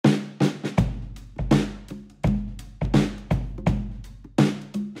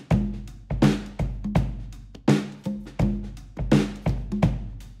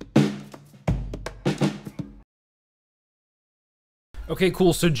Okay,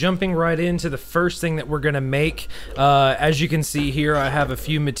 cool. So jumping right into the first thing that we're gonna make, as you can see here, I have a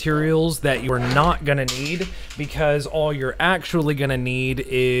few materials that you're not gonna need, because all you're actually gonna need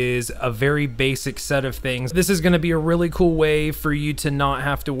is a very basic set of things. This is gonna be a really cool way for you to not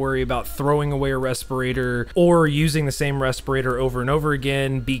have to worry about throwing away a respirator or using the same respirator over and over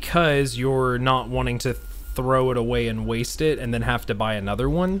again, because you're not wanting to throw it away and waste it and then have to buy another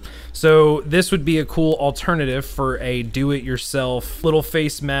one. So this would be a cool alternative for a do-it-yourself little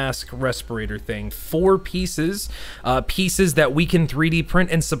face mask respirator thing. 4 pieces, pieces that we can 3D print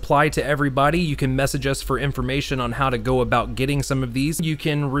and supply to everybody. You can message us for information on how to go about getting some of these. You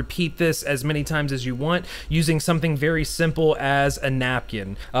can repeat this as many times as you want using something very simple as a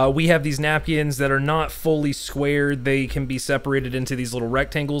napkin. We have these napkins that are not fully squared. They can be separated into these little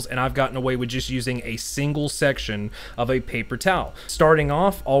rectangles, and I've gotten away with just using a single section of a paper towel. Starting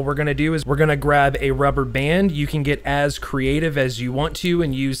off, all we're gonna do is we're gonna grab a rubber band. You can get as creative as you want to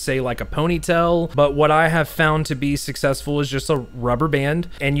and use, say, like a ponytail, but what I have found to be successful is just a rubber band,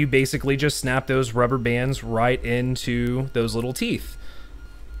 and you basically just snap those rubber bands right into those little teeth.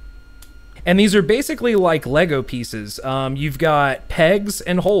 And these are basically like Lego pieces. You've got pegs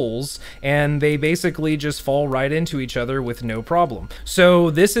and holes, and they basically just fall right into each other with no problem. So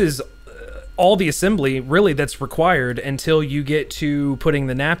this is all the assembly really that's required until you get to putting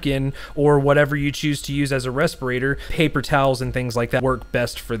the napkin or whatever you choose to use as a respirator. Paper towels and things like that work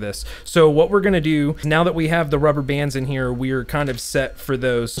best for this. So what we're gonna do, now that we have the rubber bands in here, we're kind of set for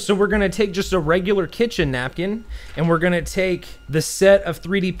those. So we're gonna take just a regular kitchen napkin, and we're gonna take the set of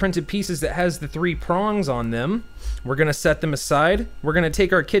 3D printed pieces that has the 3 prongs on them. We're gonna set them aside. We're gonna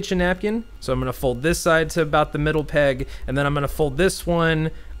take our kitchen napkin. So I'm gonna fold this side to about the middle peg, and then I'm gonna fold this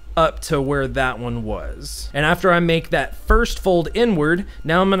one up to where that one was. And after I make that first fold inward,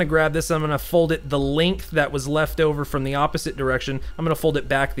 now I'm gonna grab this, I'm gonna fold it the length that was left over from the opposite direction. I'm gonna fold it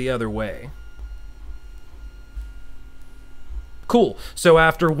back the other way. Cool. So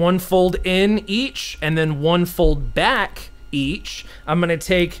after one fold in each and then one fold back each, I'm gonna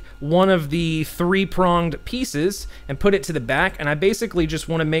take one of the 3-pronged pieces and put it to the back, and I basically just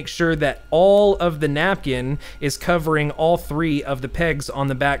want to make sure that all of the napkin is covering all 3 of the pegs on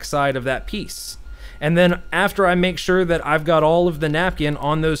the back side of that piece. And then after I make sure that I've got all of the napkin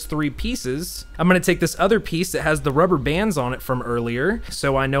on those 3 pieces, I'm gonna take this other piece that has the rubber bands on it from earlier,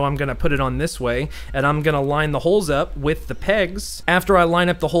 so I know I'm gonna put it on this way, and I'm gonna line the holes up with the pegs. After I line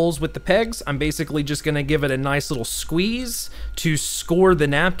up the holes with the pegs, I'm basically just gonna give it a nice little squeeze to score the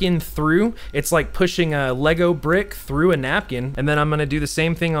napkin through. It's like pushing a Lego brick through a napkin. And then I'm gonna do the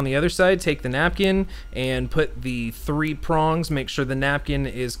same thing on the other side, take the napkin and put the 3 prongs, make sure the napkin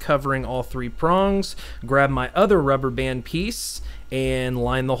is covering all 3 prongs, grab my other rubber band piece and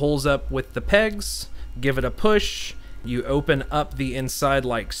line the holes up with the pegs, give it a push, you open up the inside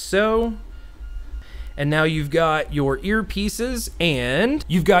like so, and now you've got your earpieces and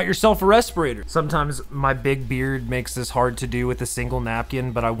you've got yourself a respirator. Sometimes my big beard makes this hard to do with a single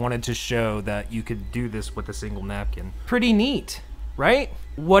napkin, but I wanted to show that you could do this with a single napkin. Pretty neat, right?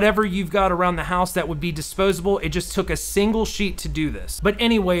 Whatever you've got around the house that would be disposable, it just took a single sheet to do this. But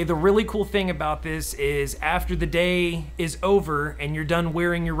anyway, the really cool thing about this is after the day is over and you're done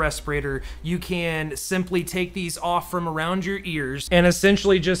wearing your respirator, you can simply take these off from around your ears and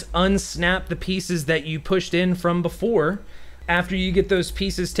essentially just unsnap the pieces that you pushed in from before. After you get those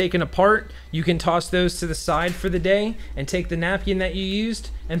pieces taken apart, you can toss those to the side for the day and take the napkin that you used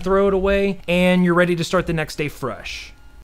and throw it away, and you're ready to start the next day fresh.